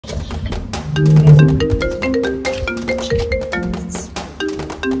Hello,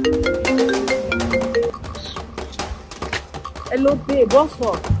 babe. What's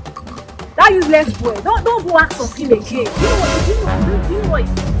up? That useless boy. Don't go ask of him again. You know what it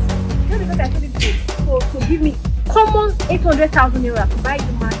is? Just because I told him to give me common 800,000 naira to buy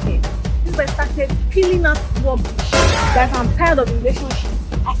the market. This boy started peeling out rubbish. That I'm tired of the relationship.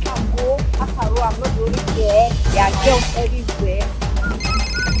 I can go. After all, I'm not the only there. There are girls everywhere.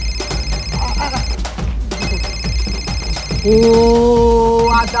 Oh,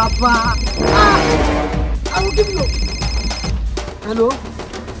 Adaba. I will give you. Hello,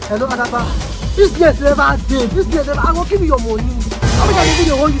 Adaba. This girl never did. This girl never. I will give you your money. How much are you going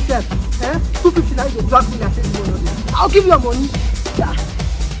to hold yourself? 250 naira you drag me and say you want. I'll give you your money. Yeah.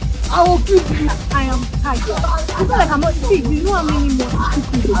 I will give you. I am tired. I feel like I'm not. See, you know how many months it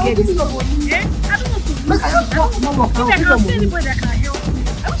took me to get this. I don't want to lose. I don't want to. If I can see anybody that can help me,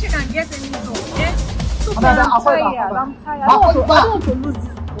 I wish I can get any help. So I'm tired. I don't want to lose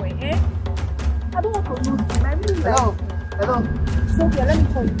this boy. I don't want to lose him. I really like. Hello. So okay, let me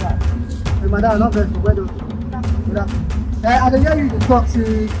call you back. Hey, madam, I'm not very well. I don't hear you talk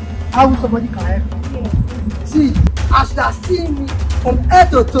to how somebody can help. Yes. See, as you are seeing me from head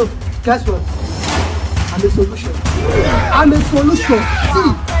to toe, guess what? I'm a solution.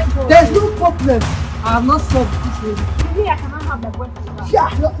 See, there's no problem. I have not solved this lady. Maybe I cannot have my boyfriend back. Yeah,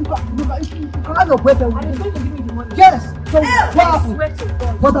 you can have your boyfriend. And he's going to give me the money. Yes. So I swear to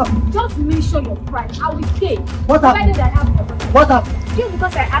God. What happened? Just mention your price. I will pay. What happened? Provided I have my boyfriend. What happened? Just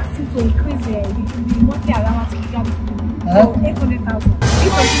because I asked him to increase the monthly allowance to get 800,000.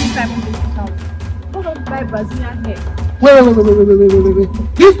 If I give 500,000. Don't want to buy Brazilian hair. Wait.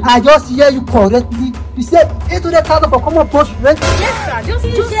 If I just hear you correctly, you said 800,000 for common post rent? Yes, sir. Just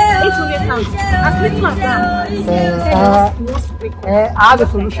 800,000. As little as that. I have a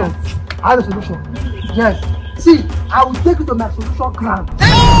solution. Yes. See, I will take you to my solution ground.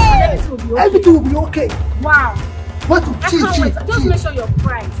 Everything will be okay. Wow. What to cheat? Just mention your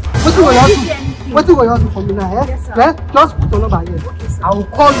price. What do you do for me now? Yes, sir. Just put your number here. Okay, sir. I will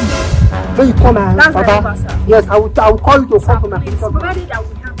call you when you come and That's my number, sir. Yes, I will call you to come to my Please, solution. provided that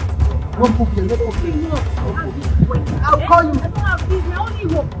we have this. No problem. I have this point. I'll call you. I don't have this. My only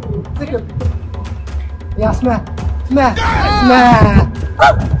hope. Take it. Yeah, smell.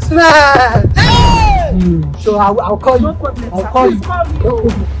 So I'll call you. No problem, I'll sir. call Please you. call me. No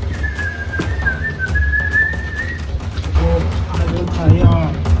problem.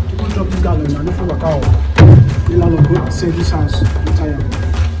 Drop this guy like no for work out. You all go save this house.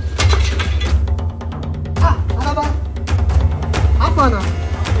 Adaba.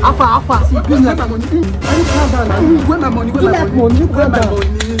 Afa. See, give me my money. Can you calm down now? Where my money? How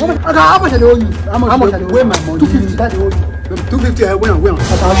much are they owe you? How much are they owe you? Where my money? 250. That they owe you. 250. When?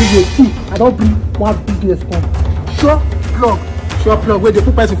 But I'll give you a key. I don't bring one business phone. Sure plug. Where they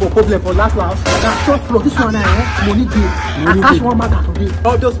put person for problem for last. That sure plug. This one money deal. I cash one matter today.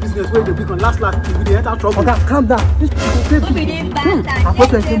 All those business where they become last. We dey enter trouble. Okay, calm down. This people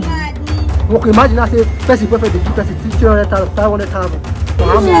okay, imagine I say person perfect. They give person 300,000, 500,000. I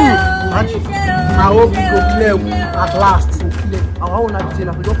hope we go clear at last. I want to say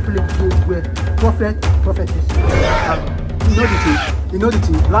that we don't play well. Prophet is. You know the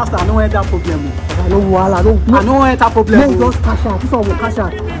thing. Last time I know that problem. I know that problem. No, just cash out. This one will cash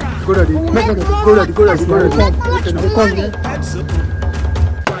out. Go ready.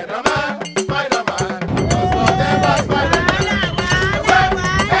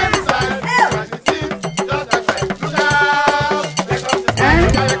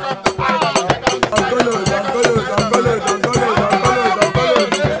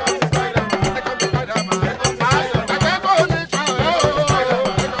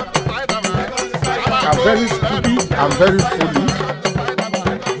 Very stupid and very foolish.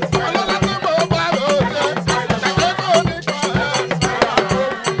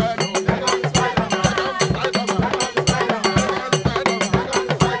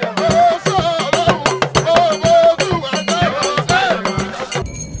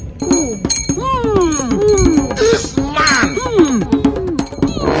 This man.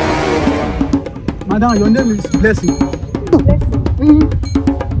 Madam, your name is Blessing.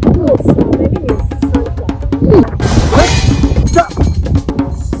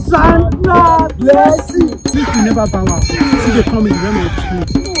 Sandra Blessing. Since you never bow out, see they come in the realm of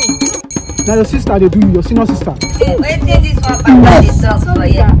truth. Now your sister, they do you, your senior sister. Hey, wait till this one about the song for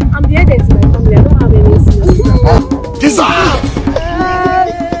you. I'm the eldest in my family. I don't have any senior sister. Jesus!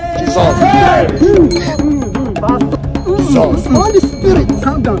 Holy Spirit.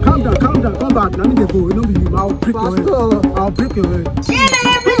 Calm down. Come back. Let me go. You know me, I'll break your head. Yeah,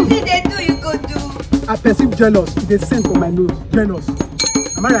 everything they do, you go I perceive jealous. They send for my nose. Jealous.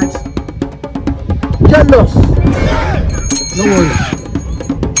 Am I right? Jealous. No worry.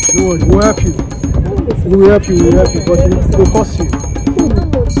 No worry. We'll help you. We will help you. We will help you. But it will cost you.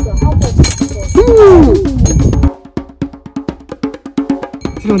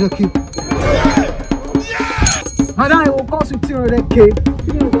 $300K. Madam, it will cost you 300K.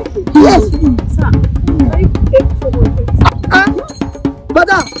 Yes. Sir, can you take 400?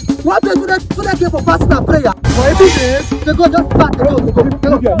 Madam, what is $200K for fasting and prayer? For 80 days, They go just back. They go.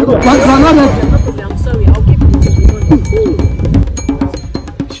 No problem, I'm sorry, I'll give you the money.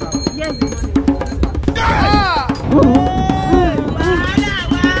 Yes, the money.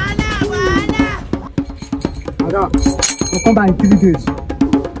 Madam, we'll come back in 3 days.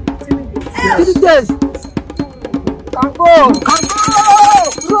 3 days. Can go.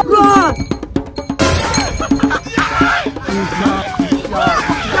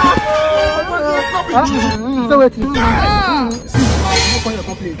 Run. So waiting.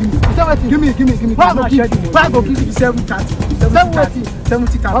 Give me. Why go give you 730?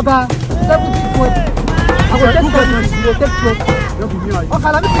 70,000. Oga, 70-20. I will take 20. Okay,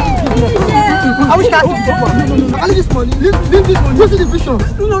 let me take this business. I wish I could take one. No. I need this money. Leave this money. What's the vision?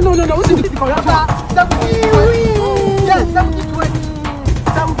 No. What's the correction? Yes, 70-20.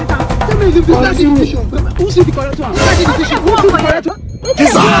 Tell me the vision. Who's the correction?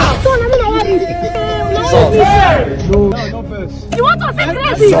 No, first. You want to see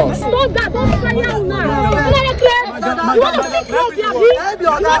crazy? Stop that, don't try out now. You want to see crazy, Abi? You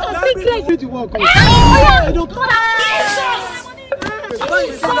want to see crazy? Don't